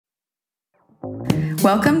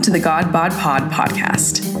Welcome to the God Bod Pod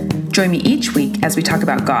podcast. Join me each week as we talk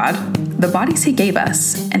about God, the bodies He gave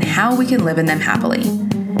us, and how we can live in them happily.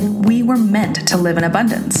 We were meant to live in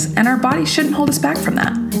abundance, and our bodies shouldn't hold us back from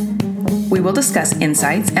that. We will discuss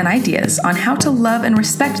insights and ideas on how to love and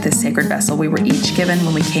respect this sacred vessel we were each given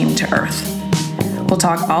when we came to Earth. We'll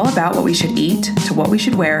talk all about what we should eat to what we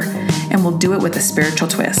should wear, and we'll do it with a spiritual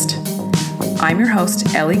twist. I'm your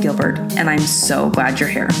host, Ellie Gilbert, and I'm so glad you're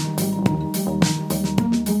here.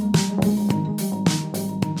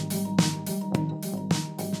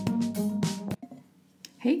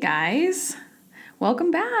 Hey guys,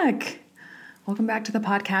 welcome back. Welcome back to the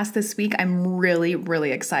podcast this week. I'm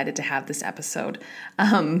really excited to have this episode.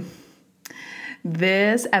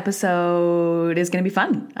 This episode is going to be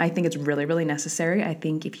fun. I think it's really necessary. I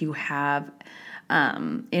think if you have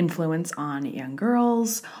influence on young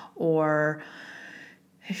girls, or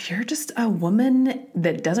if you're just a woman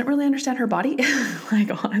that doesn't really understand her body,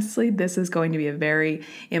 like honestly, this is going to be a very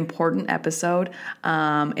important episode.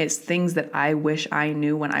 It's things that I wish I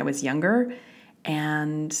knew when I was younger.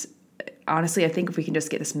 And honestly, I think if we can just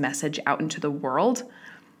get this message out into the world,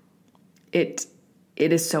 it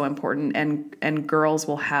is so important, and girls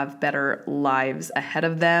will have better lives ahead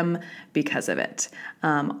of them because of it.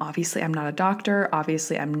 Obviously, I'm not a doctor.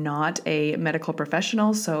 Obviously, I'm not a medical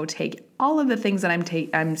professional. So take all of the things that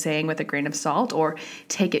I'm saying with a grain of salt, or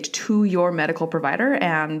take it to your medical provider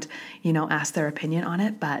and, ask their opinion on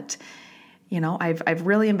it. But I've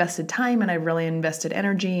really invested time and I've really invested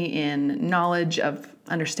energy in knowledge of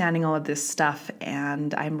understanding all of this stuff,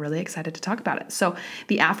 and I'm really excited to talk about it. So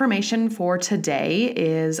the affirmation for today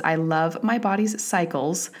is, I love my body's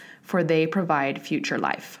cycles, for they provide future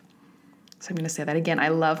life. So I'm going to say that again. I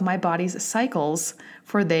love my body's cycles,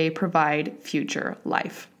 for they provide future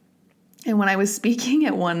life. And when I was speaking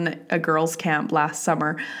at a girls' camp last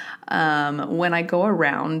summer, when I go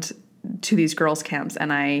around to these girls' camps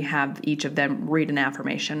and I have each of them read an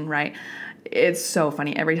affirmation, right? It's so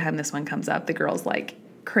funny. Every time this one comes up, the girls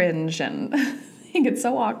cringe and think it's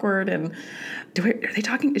so awkward. And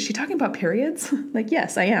is she talking about periods?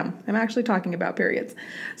 Yes, I am. I'm actually talking about periods.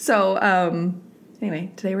 So,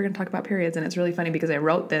 anyway, today we're going to talk about periods, and it's really funny because I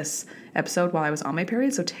wrote this episode while I was on my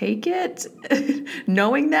period. So take it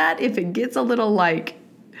knowing that if it gets a little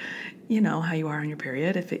how you are on your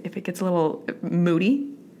period, if it gets a little moody,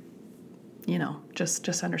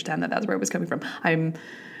 just understand that that's where it was coming from. I'm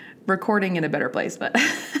recording in a better place, but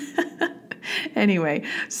anyway,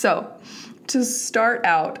 so to start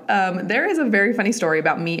out, there is a very funny story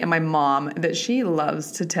about me and my mom that she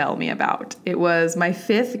loves to tell me about. It was my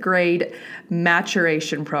 5th grade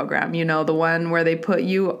maturation program, the one where they put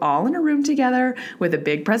you all in a room together with a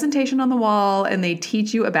big presentation on the wall and they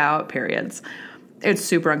teach you about periods. It's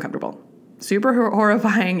super uncomfortable, super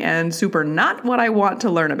horrifying, and super not what I want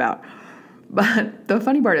to learn about. But the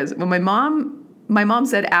funny part is, when my mom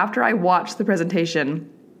said after I watched the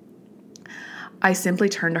presentation, I simply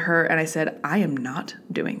turned to her and I said, I am not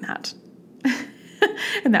doing that.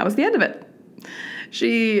 And that was the end of it.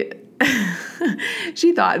 She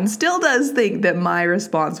thought, and still does think, that my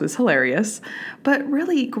response was hilarious, but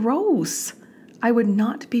really gross. I would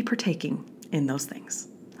not be partaking in those things.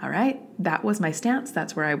 All right. That was my stance.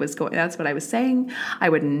 That's where I was going. That's what I was saying. I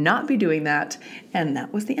would not be doing that. And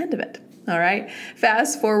that was the end of it. All right.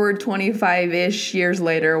 Fast forward 25-ish years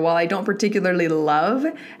later, while I don't particularly love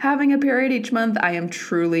having a period each month, I am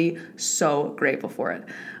truly so grateful for it.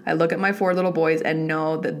 I look at my 4 little boys and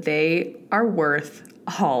know that they are worth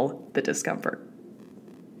all the discomfort.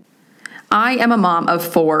 I am a mom of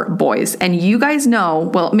 4 boys, and you guys know,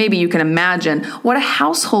 well, maybe you can imagine what a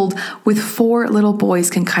household with 4 little boys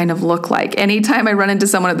can kind of look like. Anytime I run into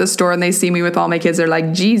someone at the store and they see me with all my kids, they're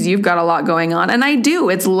like, geez, you've got a lot going on. And I do.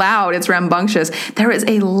 It's loud. It's rambunctious. There is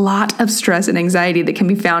a lot of stress and anxiety that can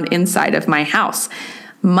be found inside of my house.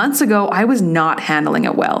 Months ago, I was not handling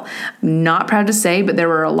it well. Not proud to say, but there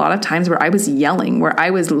were a lot of times where I was yelling, where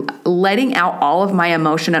I was letting out all of my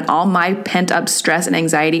emotion and all my pent up stress and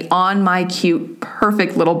anxiety on my cute,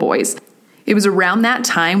 perfect little boys. It was around that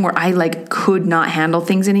time where I could not handle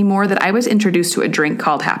things anymore that I was introduced to a drink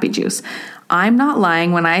called Happy Juice. I'm not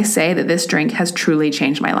lying when I say that this drink has truly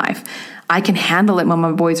changed my life. I can handle it when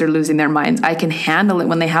my boys are losing their minds. I can handle it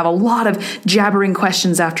when they have a lot of jabbering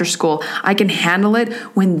questions after school. I can handle it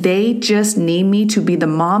when they just need me to be the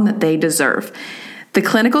mom that they deserve. The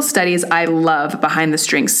clinical studies I love behind this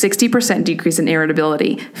drink: 60% decrease in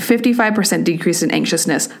irritability, 55% decrease in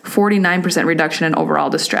anxiousness, 49% reduction in overall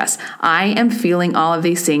distress. I am feeling all of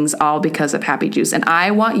these things all because of Happy Juice, and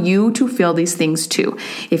I want you to feel these things too.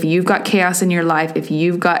 If you've got chaos in your life, if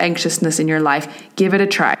you've got anxiousness in your life, give it a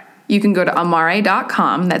try. You can go to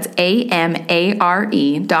amare.com, that's AMARE.com,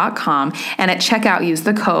 and at checkout use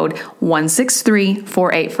the code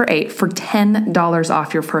 1634848 for $10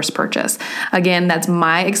 off your first purchase. Again, that's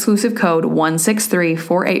my exclusive code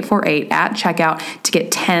 1634848 at checkout to get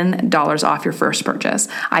 $10 off your first purchase.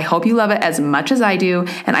 I hope you love it as much as I do,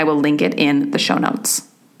 and I will link it in the show notes.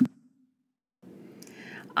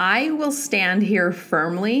 I will stand here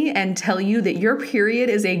firmly and tell you that your period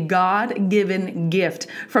is a God-given gift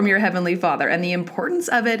from your Heavenly Father, and the importance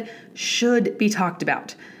of it should be talked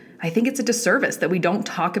about. I think it's a disservice that we don't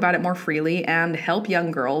talk about it more freely and help young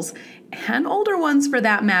girls, and older ones for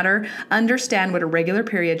that matter, understand what a regular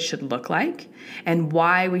period should look like and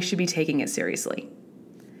why we should be taking it seriously.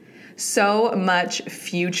 So much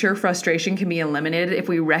future frustration can be eliminated if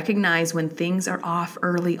we recognize when things are off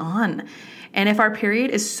early on. And if our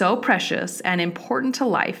period is so precious and important to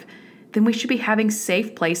life, then we should be having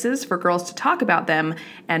safe places for girls to talk about them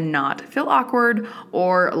and not feel awkward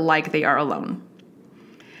or like they are alone.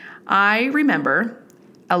 I remember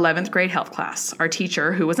 11th grade health class. Our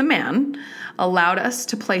teacher, who was a man, allowed us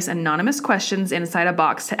to place anonymous questions inside a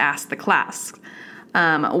box to ask the class.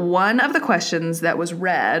 One of the questions that was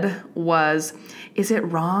read was, "Is it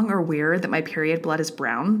wrong or weird that my period blood is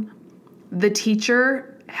brown?" The teacher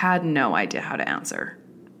had no idea how to answer,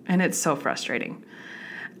 and it's so frustrating.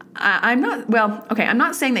 I'm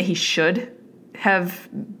not saying that he should have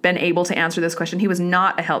been able to answer this question. He was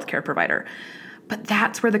not a healthcare provider, but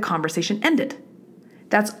that's where the conversation ended.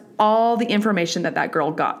 That's all the information that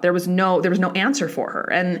girl got. There was no answer for her,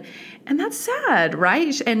 and that's sad,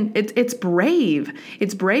 right? And it's brave.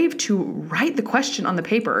 It's brave to write the question on the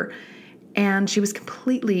paper, and she was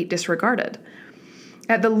completely disregarded.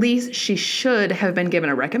 At the least, she should have been given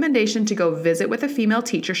a recommendation to go visit with a female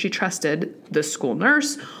teacher she trusted, the school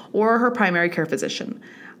nurse, or her primary care physician.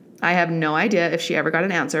 I have no idea if she ever got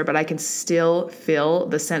an answer, but I can still feel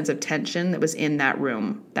the sense of tension that was in that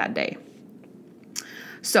room that day.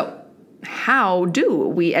 So, how do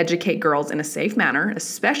we educate girls in a safe manner,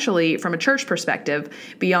 especially from a church perspective,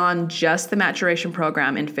 beyond just the maturation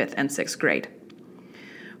program in 5th and 6th grade?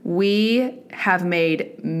 We have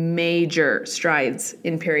made major strides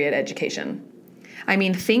in period education. I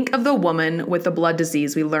mean, think of the woman with the blood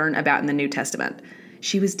disease we learn about in the New Testament.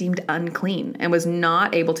 She was deemed unclean and was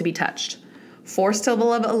not able to be touched, forced to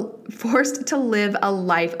live a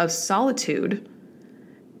life of solitude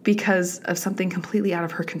because of something completely out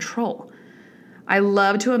of her control. I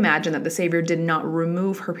love to imagine that the Savior did not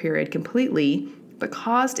remove her period completely, but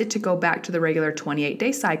caused it to go back to the regular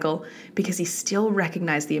 28-day cycle because he still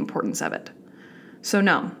recognized the importance of it. So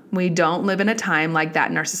no, we don't live in a time like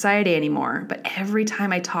that in our society anymore, but every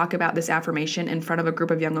time I talk about this affirmation in front of a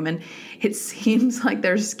group of young women, it seems like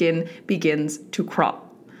their skin begins to crawl.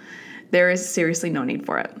 There is seriously no need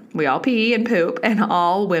for it. We all pee and poop, and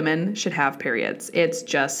all women should have periods. It's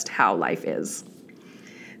just how life is.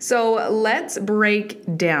 So let's break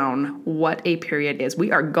down what a period is.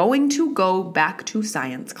 We are going to go back to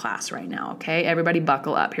science class right now, okay? Everybody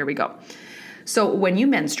buckle up. Here we go. So when you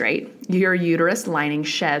menstruate, your uterus lining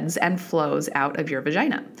sheds and flows out of your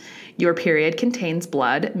vagina. Your period contains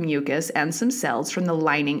blood, mucus, and some cells from the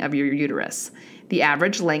lining of your uterus. The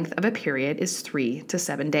average length of a period is 3 to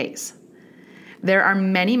 7 days. There are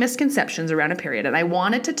many misconceptions around a period, and I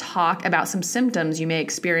wanted to talk about some symptoms you may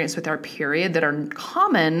experience with our period that are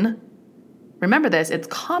common. Remember this, it's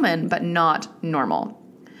common but not normal.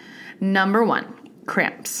 Number 1,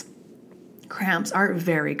 cramps. Cramps are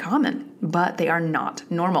very common, but they are not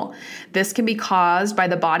normal. This can be caused by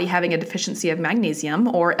the body having a deficiency of magnesium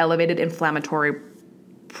or elevated inflammatory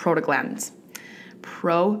prostaglandins.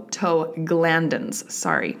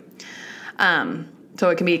 So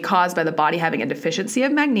it can be caused by the body having a deficiency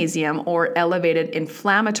of magnesium or elevated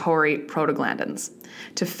inflammatory prostaglandins.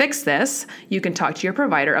 To fix this, you can talk to your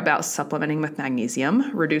provider about supplementing with magnesium,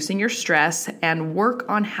 reducing your stress, and work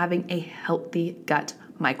on having a healthy gut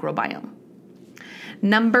microbiome.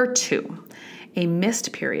 Number 2, a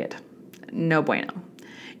missed period. No bueno.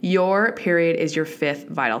 Your period is your 5th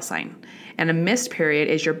vital sign, and a missed period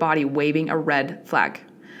is your body waving a red flag.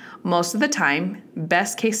 Most of the time,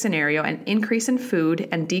 best case scenario, an increase in food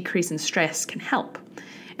and decrease in stress can help.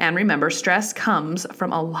 And remember, stress comes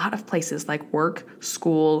from a lot of places like work,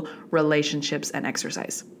 school, relationships, and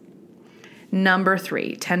exercise. Number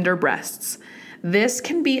 3, tender breasts. This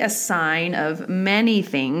can be a sign of many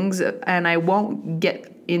things, and I won't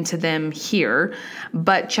get into them here,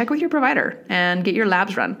 but check with your provider and get your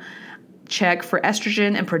labs run. Check for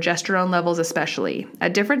estrogen and progesterone levels, especially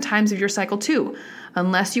at different times of your cycle too.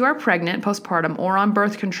 Unless you are pregnant, postpartum, or on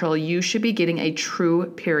birth control, you should be getting a true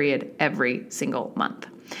period every single month.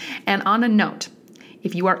 And on a note,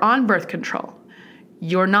 if you are on birth control,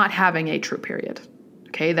 you're not having a true period.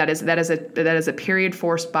 Okay, that is a period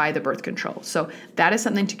forced by the birth control. So that is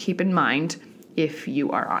something to keep in mind if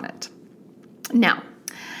you are on it. Now,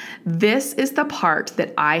 this is the part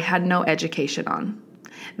that I had no education on,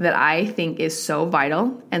 that I think is so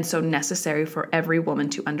vital and so necessary for every woman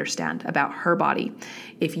to understand about her body.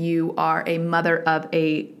 If you are a mother of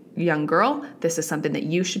a young girl, this is something that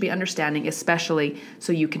you should be understanding, especially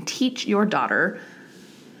so you can teach your daughter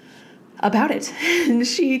about it and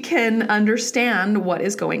she can understand what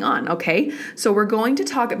is going on. Okay, so we're going to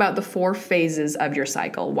talk about the 4 phases of your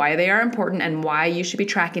cycle, why they are important and why you should be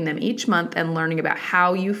tracking them each month and learning about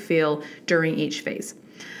how you feel during each phase.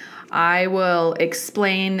 I will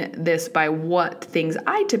explain this by what things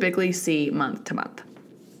I typically see month to month.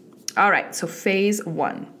 All right, so phase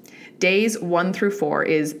 1, days 1 through 4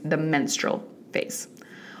 is the menstrual phase.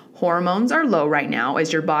 Hormones are low right now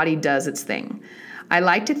as your body does its thing. I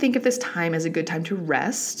like to think of this time as a good time to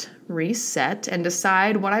rest, reset, and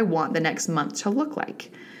decide what I want the next month to look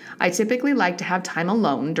like. I typically like to have time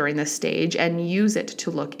alone during this stage and use it to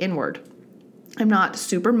look inward. I'm not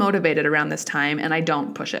super motivated around this time and I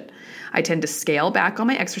don't push it. I tend to scale back on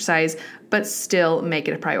my exercise, but still make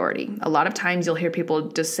it a priority. A lot of times you'll hear people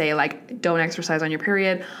just say like, don't exercise on your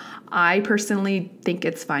period. I personally think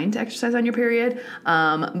it's fine to exercise on your period,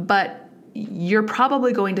 but you're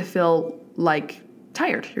probably going to feel like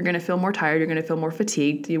tired. You're going to feel more tired. You're going to feel more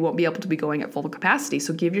fatigued. You won't be able to be going at full capacity.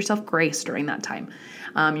 So give yourself grace during that time.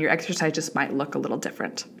 Your exercise just might look a little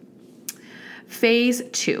different. Phase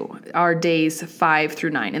 2 are days 5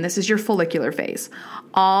 through 9, and this is your follicular phase.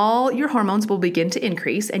 All your hormones will begin to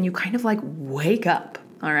increase, and you kind of like wake up,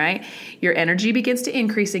 all right? Your energy begins to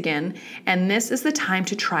increase again, and this is the time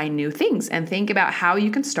to try new things and think about how you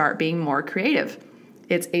can start being more creative.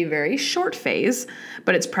 It's a very short phase,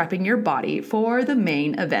 but it's prepping your body for the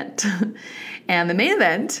main event. And the main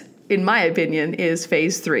event, in my opinion, is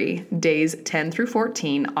phase 3, days 10 through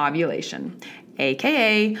 14, ovulation,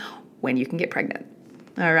 aka when you can get pregnant.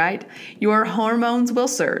 All right. Your hormones will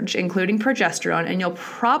surge, including progesterone, and you'll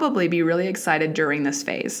probably be really excited during this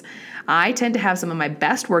phase. I tend to have some of my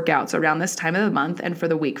best workouts around this time of the month and for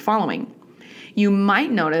the week following. You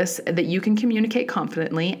might notice that you can communicate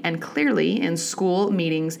confidently and clearly in school,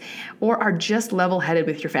 meetings, or are just level-headed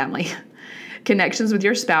with your family. Connections with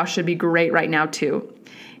your spouse should be great right now too.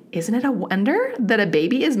 Isn't it a wonder that a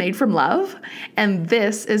baby is made from love? And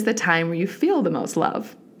this is the time where you feel the most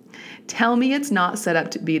love. Tell me it's not set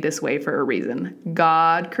up to be this way for a reason.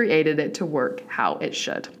 God created it to work how it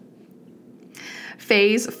should.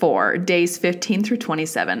 Phase 4, days 15 through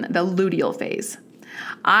 27, the luteal phase.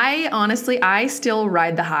 I still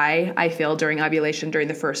ride the high I feel during ovulation during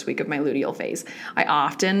the first week of my luteal phase. I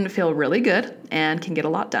often feel really good and can get a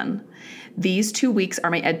lot done. These 2 weeks are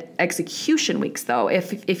my execution weeks though.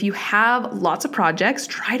 If you have lots of projects,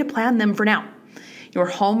 try to plan them for now. Your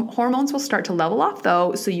hormones will start to level off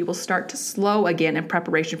though, so you will start to slow again in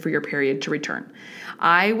preparation for your period to return.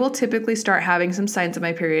 I will typically start having some signs of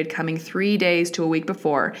my period coming 3 days to a week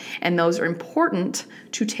before, and those are important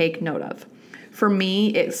to take note of. For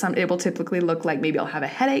me, it will typically look like maybe I'll have a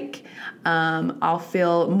headache. I'll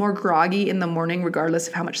feel more groggy in the morning regardless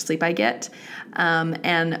of how much sleep I get.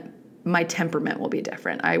 And my temperament will be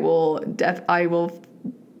different. I will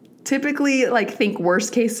typically think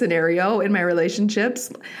worst case scenario in my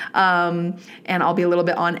relationships. And I'll be a little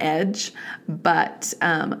bit on edge, but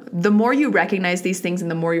the more you recognize these things and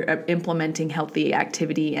the more you're implementing healthy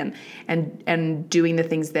activity and doing the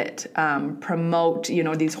things that promote,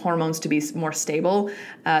 these hormones to be more stable,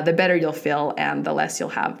 the better you'll feel and the less you'll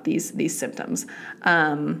have these symptoms.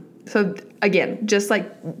 So again, just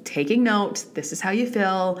taking note, this is how you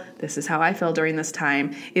feel, this is how I feel during this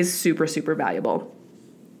time is super, super valuable.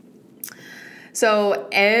 So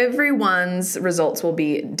everyone's results will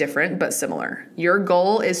be different but similar. Your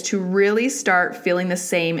goal is to really start feeling the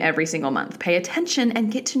same every single month. Pay attention and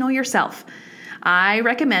get to know yourself. I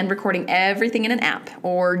recommend recording everything in an app,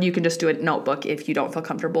 or you can just do a notebook if you don't feel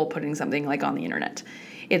comfortable putting something on the internet.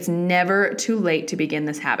 It's never too late to begin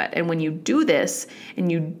this habit. And when you do this and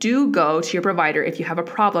you do go to your provider, if you have a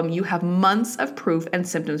problem, you have months of proof and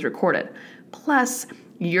symptoms recorded. Plus,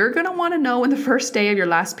 you're going to want to know when the first day of your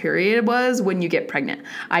last period was when you get pregnant.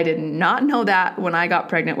 I did not know that when I got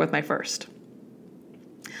pregnant with my first.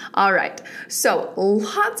 All right, so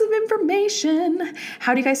lots of information.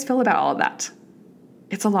 How do you guys feel about all of that?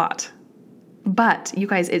 It's a lot. But you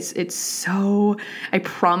guys, it's so, I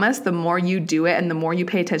promise the more you do it and the more you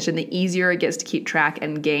pay attention, the easier it gets to keep track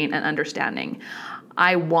and gain an understanding.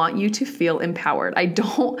 I want you to feel empowered.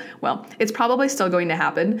 It's probably still going to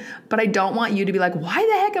happen, but I don't want you to be like, why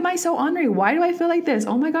the heck am I so ornery? Why do I feel like this?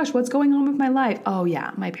 Oh my gosh, what's going on with my life? Oh yeah,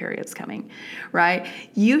 my period's coming, right?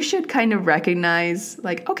 You should kind of recognize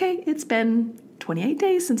like, okay, it's been 28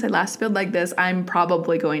 days since I last felt like this. I'm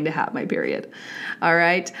probably going to have my period. All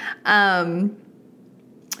right. Now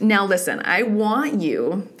listen,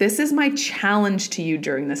 this is my challenge to you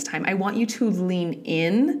during this time. I want you to lean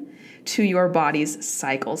in to your body's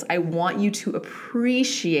cycles. I want you to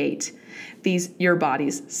appreciate your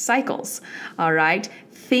body's cycles. All right.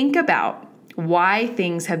 Think about why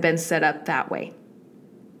things have been set up that way.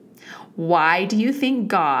 Why do you think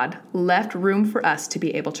God left room for us to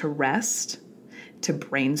be able to rest, to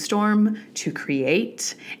brainstorm, to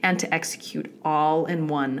create, and to execute all in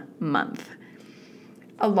 1 month?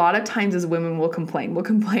 A lot of times as women we'll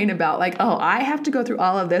complain about like, oh, I have to go through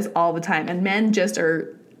all of this all the time. And men just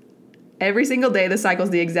are, every single day the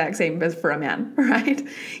cycle's the exact same as for a man, right?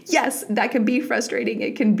 Yes, that can be frustrating.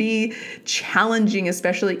 It can be challenging,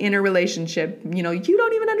 especially in a relationship. You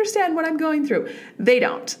don't even understand what I'm going through. They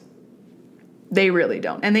don't. They really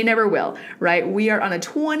don't. And they never will, right? We are on a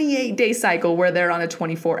 28-day cycle where they're on a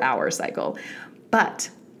 24-hour cycle.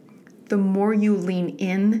 But the more you lean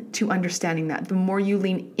in to understanding that, the more you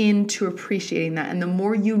lean into appreciating that, and the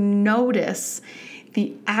more you notice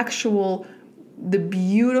the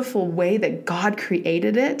beautiful way that God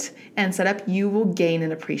created it and set up, you will gain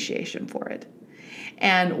an appreciation for it.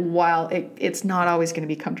 And while it's not always going to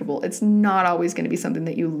be comfortable, it's not always going to be something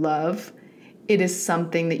that you love, it is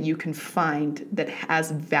something that you can find that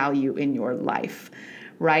has value in your life,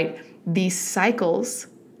 right? These cycles,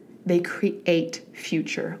 they create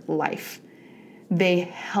future life. They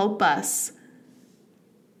help us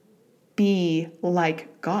be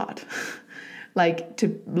like God. Like,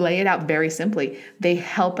 to lay it out very simply, they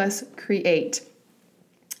help us create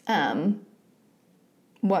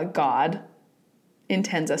what God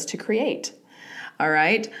intends us to create. All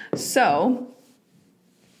right. So,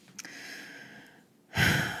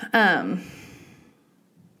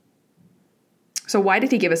 why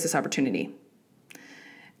did he give us this opportunity?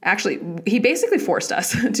 Actually, he basically forced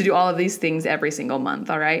us to do all of these things every single month,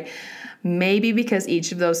 all right? Maybe because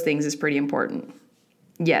each of those things is pretty important.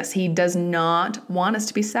 Yes, he does not want us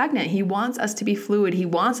to be stagnant. He wants us to be fluid. He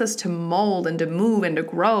wants us to mold and to move and to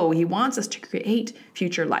grow. He wants us to create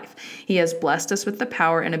future life. He has blessed us with the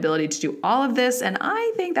power and ability to do all of this, and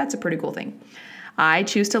I think that's a pretty cool thing. I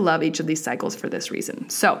choose to love each of these cycles for this reason.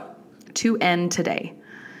 So, to end today,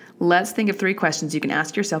 let's think of 3 questions you can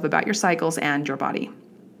ask yourself about your cycles and your body.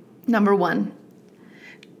 Number 1,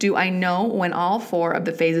 do I know when all 4 of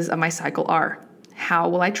the phases of my cycle are? How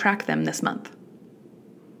will I track them this month?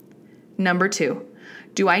 Number 2,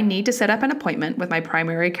 do I need to set up an appointment with my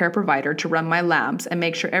primary care provider to run my labs and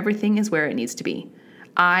make sure everything is where it needs to be?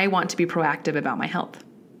 I want to be proactive about my health.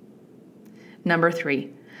 Number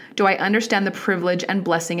 3, do I understand the privilege and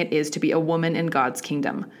blessing it is to be a woman in God's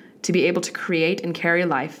kingdom, to be able to create and carry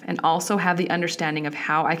life, and also have the understanding of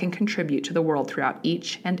how I can contribute to the world throughout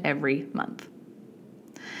each and every month?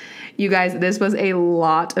 You guys, this was a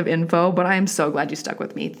lot of info, but I am so glad you stuck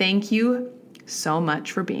with me. Thank you so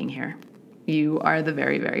much for being here. You are the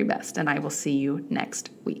very, very best, and I will see you next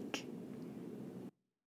week.